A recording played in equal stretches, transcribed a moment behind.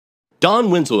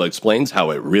Don Winslow explains how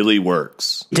it really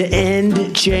works. To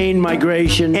end chain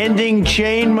migration, ending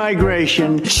chain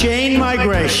migration, chain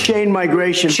migration, chain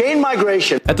migration, chain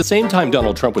migration. At the same time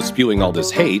Donald Trump was spewing all this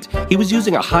hate, he was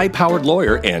using a high-powered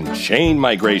lawyer and chain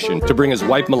migration to bring his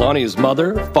wife Melania's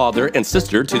mother, father, and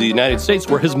sister to the United States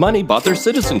where his money bought their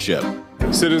citizenship.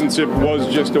 Citizenship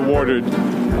was just awarded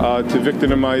to Victor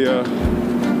Amaya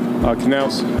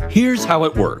Canals. Here's how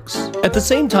it works. At the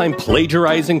same time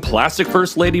plagiarizing plastic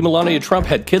First Lady Melania Trump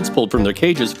had kids pulled from their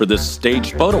cages for this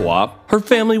staged photo op, her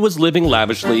family was living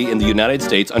lavishly in the United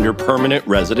States under permanent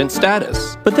resident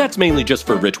status. But that's mainly just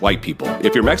for rich white people.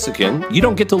 If you're Mexican, you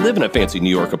don't get to live in a fancy New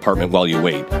York apartment while you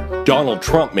wait. Donald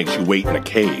Trump makes you wait in a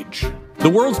cage. The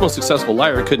world's most successful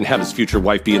liar couldn't have his future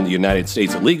wife be in the United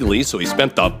States illegally, so he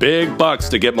spent the big bucks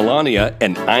to get Melania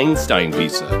an Einstein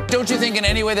visa. Don't you think in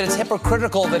any way that it's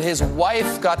hypocritical that his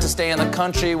wife got to stay in the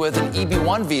country with an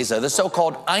EB-1 visa, the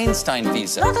so-called Einstein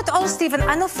visa? Not at all, Stephen.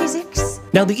 I know physics.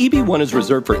 Now, the EB-1 is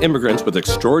reserved for immigrants with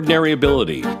extraordinary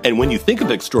ability. And when you think of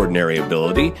extraordinary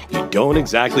ability, you don't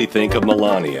exactly think of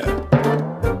Melania.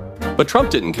 But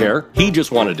Trump didn't care. He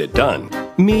just wanted it done.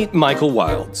 Meet Michael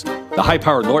Wilds, the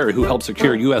high-powered lawyer who helped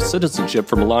secure U.S. citizenship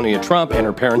for Melania Trump and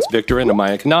her parents Victor and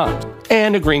Amaya Canal,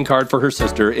 and a green card for her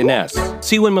sister Ines.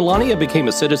 See, when Melania became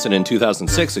a citizen in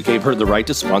 2006, it gave her the right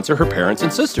to sponsor her parents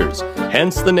and sisters,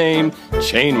 hence the name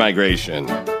chain migration.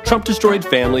 Trump destroyed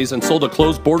families and sold a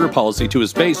closed border policy to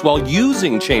his base while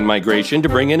using chain migration to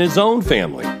bring in his own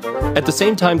family. At the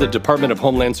same time the Department of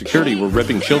Homeland Security were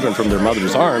ripping children from their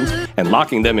mother's arms and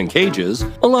locking them in cages,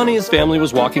 Melania's family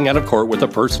was walking out of court with a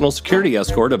personal security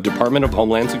escort of Department of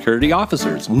Homeland Security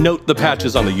officers. Note the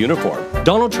patches on the uniform.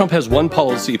 Donald Trump has one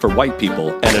policy for white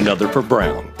people and another for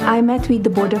brown. I met with the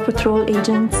Border Patrol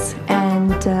agents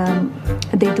and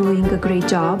they're doing a great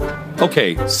job.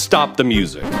 Okay, stop the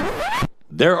music.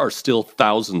 There are still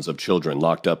thousands of children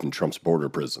locked up in Trump's border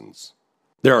prisons.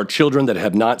 There are children that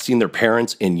have not seen their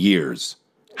parents in years.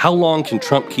 How long can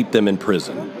Trump keep them in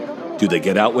prison? Do they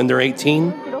get out when they're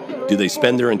 18? Do they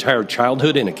spend their entire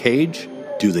childhood in a cage?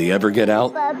 Do they ever get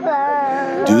out?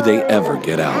 Do they ever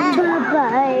get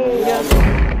out?